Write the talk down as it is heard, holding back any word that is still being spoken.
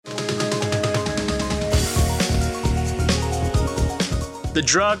The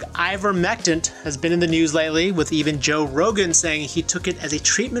drug Ivermectin has been in the news lately, with even Joe Rogan saying he took it as a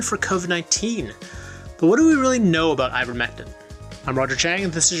treatment for COVID-19. But what do we really know about Ivermectin? I'm Roger Chang,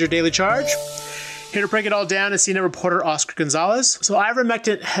 and this is your Daily Charge. Here to break it all down is CNN reporter Oscar Gonzalez. So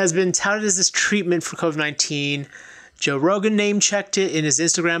Ivermectin has been touted as this treatment for COVID-19. Joe Rogan name-checked it in his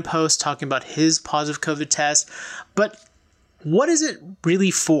Instagram post talking about his positive COVID test. But what is it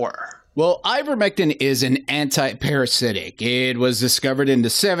really for? Well, ivermectin is an anti-parasitic. It was discovered in the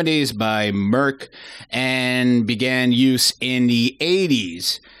 70s by Merck and began use in the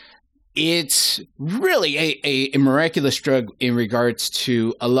 80s. It's really a miraculous drug in regards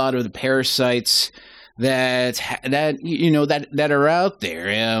to a lot of the parasites that are out there.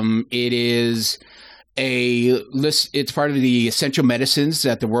 It is a list. It's part of the essential medicines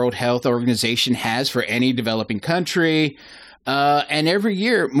that the World Health Organization has for any developing country. And every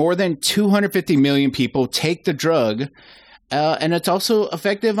year, more than 250 million people take the drug, and it's also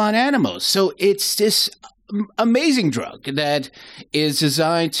effective on animals. So it's this amazing drug that is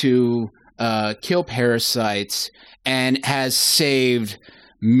designed to kill parasites and has saved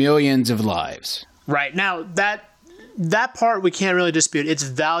millions of lives. Right. Now, that part we can't really dispute. Its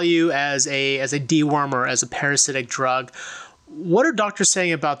value as a dewormer, as a parasitic drug. What are doctors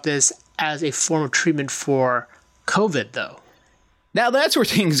saying about this as a form of treatment for COVID, though? Now, that's where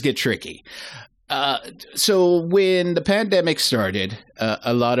things get tricky. So when the pandemic started,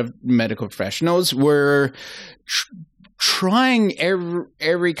 a lot of medical professionals were trying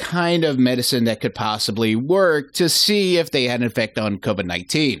every kind of medicine that could possibly work to see if they had an effect on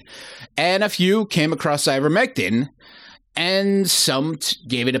COVID-19. And a few came across ivermectin, and some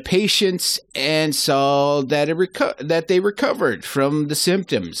gave it to patients and saw that they recovered from the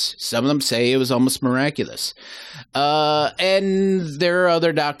symptoms. Some of them say it was almost miraculous. And there are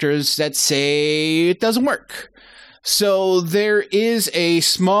other doctors that say it doesn't work. So there is a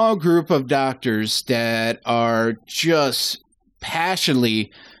small group of doctors that are just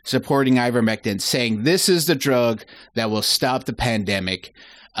passionately supporting ivermectin, saying this is the drug that will stop the pandemic.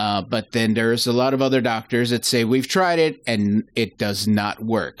 But then there's a lot of other doctors that say we've tried it and it does not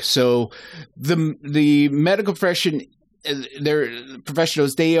work. So the medical profession, they're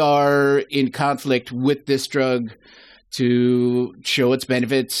professionals, they are in conflict with this drug to show its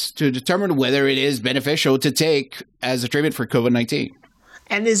benefits, to determine whether it is beneficial to take as a treatment for COVID-19.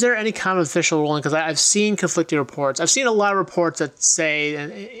 And is there any kind of official ruling? Because I've seen conflicting reports. I've seen a lot of reports that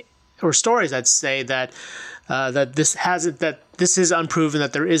say, or stories that say that this is unproven,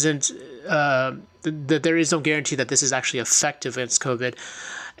 that there isn't that there is no guarantee that this is actually effective against COVID.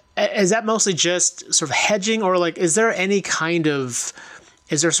 Is that mostly just sort of hedging, or is there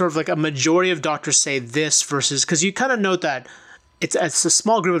sort of like a majority of doctors say this versus, because you kind of note that it's a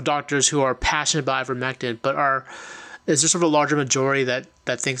small group of doctors who are passionate about ivermectin, but is there sort of a larger majority that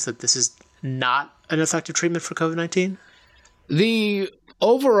thinks that this is not an effective treatment for COVID-19? The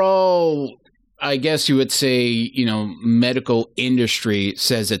overall, I guess you would say, medical industry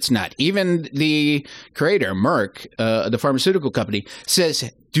says it's not. Even the creator, Merck, the pharmaceutical company,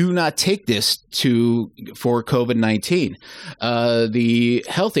 says do not take this for COVID-19. The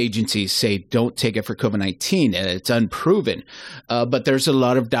health agencies say don't take it for COVID-19. It's unproven. But there's a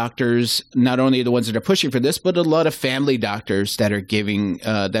lot of doctors, not only the ones that are pushing for this, but a lot of family doctors that are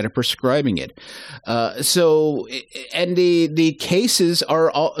that are prescribing it. And the cases are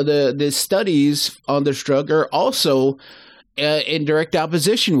the studies on this drug are also in direct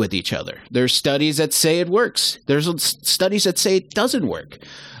opposition with each other. There's studies that say it works. There's studies that say it doesn't work.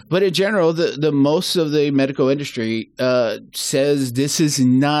 But in general, the most of the medical industry says this is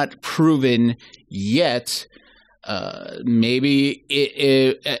not proven yet. Maybe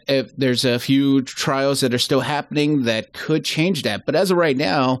if there's a few trials that are still happening that could change that. But as of right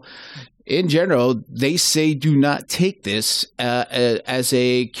now, in general, they say do not take this as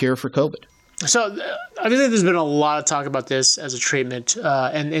a cure for COVID. So obviously there's been a lot of talk about this as a treatment.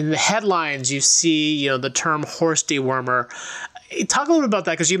 And in the headlines, you see, the term horse dewormer. Talk a little bit about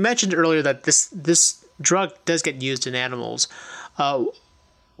that, because you mentioned earlier that this drug does get used in animals.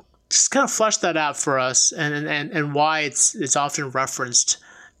 Just kind of flesh that out for us, and why it's often referenced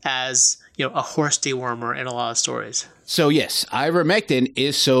as a horse dewormer in a lot of stories. So yes, ivermectin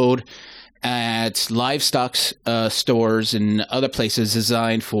is sold at livestock stores and other places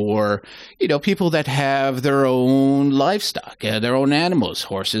designed for, people that have their own livestock, their own animals,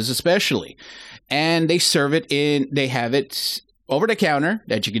 horses especially. And they have it over the counter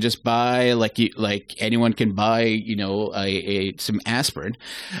that you can just buy, like anyone can buy, some aspirin.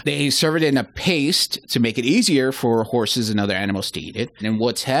 They serve it in a paste to make it easier for horses and other animals to eat it. And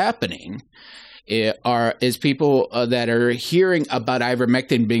what's happening is people that are hearing about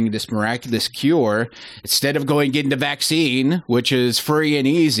ivermectin being this miraculous cure. Instead of going and getting the vaccine, which is free and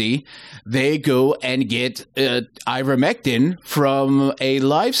easy, they go and get ivermectin from a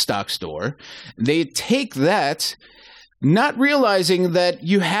livestock store. They take that, not realizing that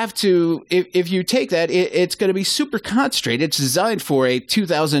you have to, if you take that, it's going to be super concentrated. It's designed for a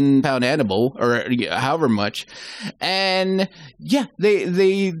 2,000-pound animal or however much. And yeah,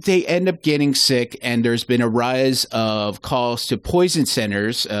 they end up getting sick. And there's been a rise of calls to poison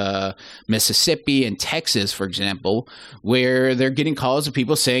centers, Mississippi and Texas, for example, where they're getting calls of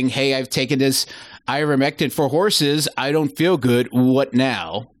people saying, hey, I've taken this ivermectin for horses. I don't feel good. What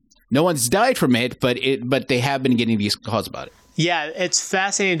now? No one's died from it, but they have been getting these calls about it. Yeah, it's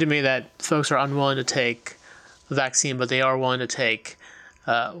fascinating to me that folks are unwilling to take the vaccine, but they are willing to take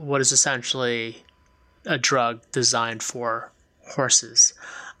what is essentially a drug designed for horses.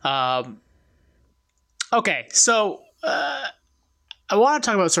 Okay, so I want to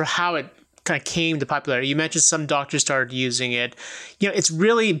talk about sort of how it kind of came to popularity. You mentioned some doctors started using it. You know, it's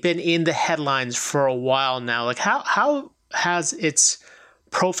really been in the headlines for a while now. Like, how has its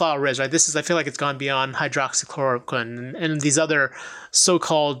profile risen, right? I feel like it's gone beyond hydroxychloroquine and these other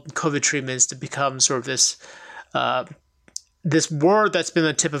so-called COVID treatments to become sort of this this word that's been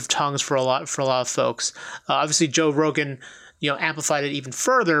the tip of tongues for a lot of folks. Obviously, Joe Rogan, amplified it even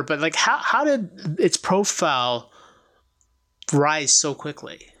further. But like, how did its profile rise so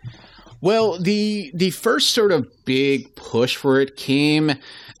quickly? Well, the first sort of big push for it came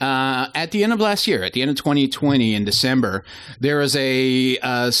at the end of last year, at the end of 2020 in December. There was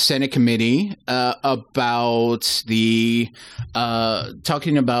a Senate committee about the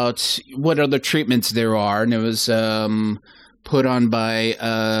talking about what other treatments there are, and it was put on by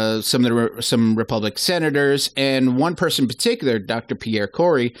some Republican senators, and one person in particular, Dr. Pierre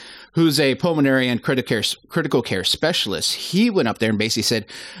Corey, who's a pulmonary and critical care specialist. He went up there and basically said,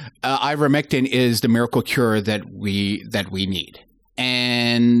 ivermectin is the miracle cure that we need.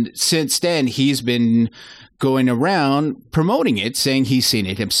 And since then, he's been going around promoting it, saying he's seen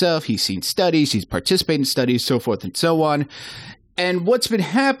it himself, he's seen studies, he's participated in studies, so forth and so on. And what's been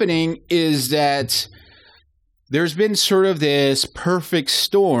happening is that there's been sort of this perfect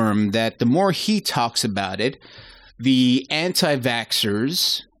storm that the more he talks about it, the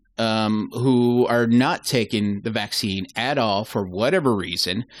anti-vaxxers who are not taking the vaccine at all for whatever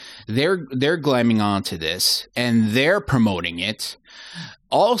reason, they're glamming onto this and they're promoting it.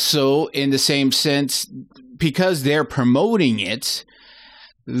 Also, in the same sense, because they're promoting it,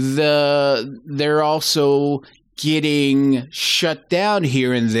 they're also getting shut down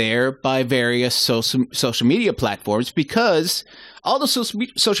here and there by various social media platforms, because all the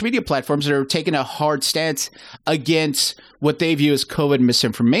social media platforms are taking a hard stance against what they view as COVID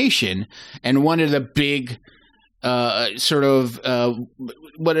misinformation. And one of the big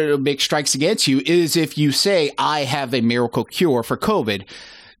what are the big strikes against you is if you say, I have a miracle cure for COVID.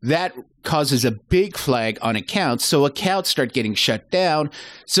 That causes a big flag on accounts, so accounts start getting shut down.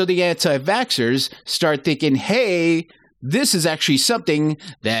 So the anti-vaxxers start thinking, hey, this is actually something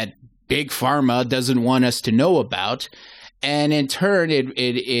that Big Pharma doesn't want us to know about. And in turn,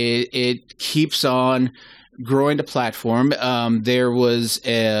 it keeps on growing the platform. There was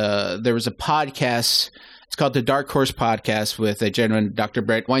a podcast. It's called the Dark Horse Podcast with a gentleman, Dr.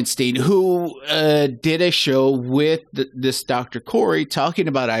 Brett Weinstein, who did a show with this Dr. Corey talking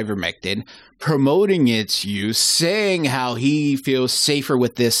about ivermectin, promoting its use, saying how he feels safer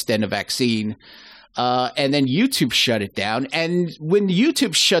with this than a vaccine. And then YouTube shut it down. And when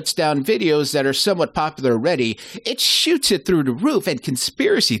YouTube shuts down videos that are somewhat popular already, it shoots it through the roof, and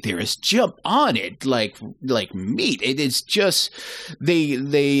conspiracy theorists jump on it like meat. It is just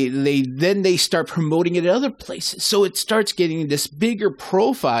they start promoting it in other places. So it starts getting this bigger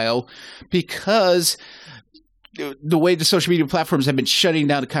profile because the way the social media platforms have been shutting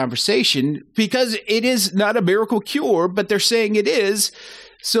down the conversation, because it is not a miracle cure, but they're saying it is.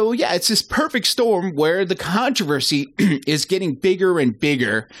 So, yeah, it's this perfect storm where the controversy is getting bigger and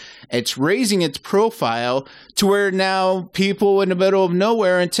bigger. It's raising its profile to where now people in the middle of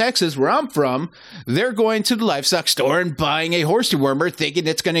nowhere in Texas, where I'm from, they're going to the livestock store and buying a horse dewormer thinking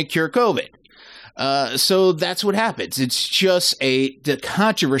it's going to cure COVID. So that's what happens. It's just the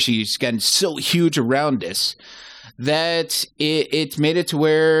controversy has gotten so huge around this that it's made it to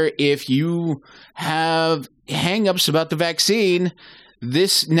where if you have hang-ups about the vaccine,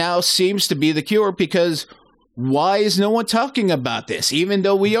 this now seems to be the cure, because why is no one talking about this? Even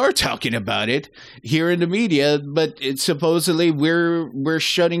though we are talking about it here in the media, but supposedly we're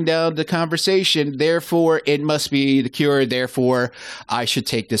shutting down the conversation. Therefore, it must be the cure. Therefore, I should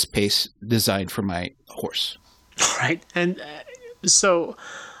take this paste designed for my horse. Right. And so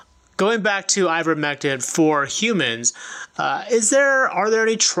going back to ivermectin for humans, are there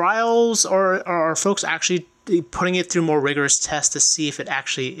any trials or are folks actually putting it through more rigorous tests to see if it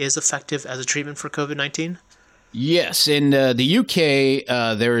actually is effective as a treatment for COVID-19? Yes. In the UK,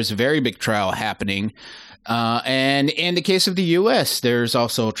 there is a very big trial happening. And in the case of the U.S., there's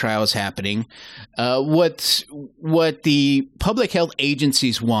also trials happening. What the public health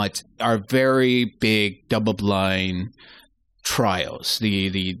agencies want are very big double-blind trials.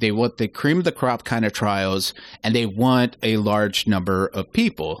 They want the cream of the crop kind of trials, and they want a large number of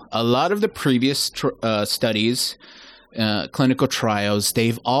people. A lot of the previous studies, clinical trials,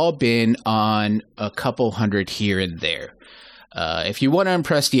 they've all been on a couple hundred here and there. If you want to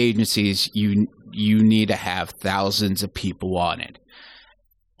impress the agencies, you need to have thousands of people on it.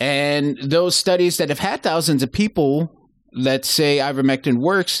 And those studies that have had thousands of people, let's say ivermectin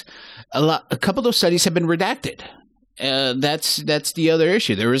works, a couple of those studies have been redacted. That's the other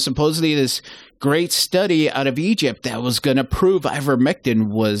issue. There was supposedly this great study out of Egypt that was going to prove ivermectin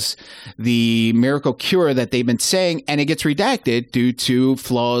was the miracle cure that they've been saying, and it gets redacted due to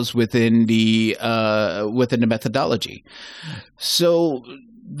flaws within the methodology. So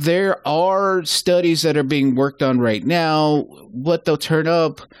there are studies that are being worked on right now. What they'll turn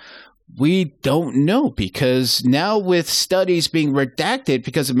up, we don't know, because now with studies being redacted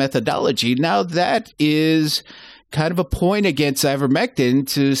because of methodology, now that is kind of a point against ivermectin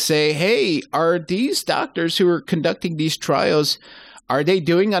to say, hey, are these doctors who are conducting these trials, are they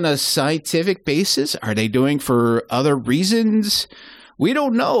doing on a scientific basis? Are they doing for other reasons? We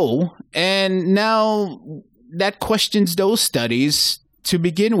don't know. And now that questions those studies to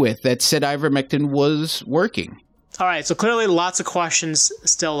begin with that said ivermectin was working. All right, so clearly lots of questions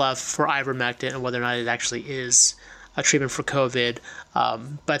still left for ivermectin and whether or not it actually is a treatment for COVID.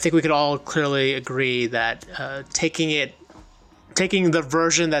 But I think we could all clearly agree that taking the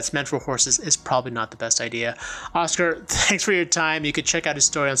version that's meant for horses is probably not the best idea. Oscar, thanks for your time. You can check out his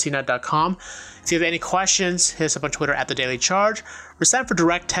story on cnet.com. If you have any questions, hit us up on Twitter @TheDailyCharge, or sign up for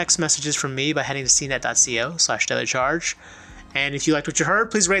direct text messages from me by heading to cnet.co/dailycharge. And if you liked what you heard,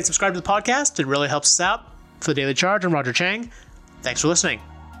 please rate and subscribe to the podcast. It really helps us out. For The Daily Charge, I'm Roger Chang. Thanks for listening.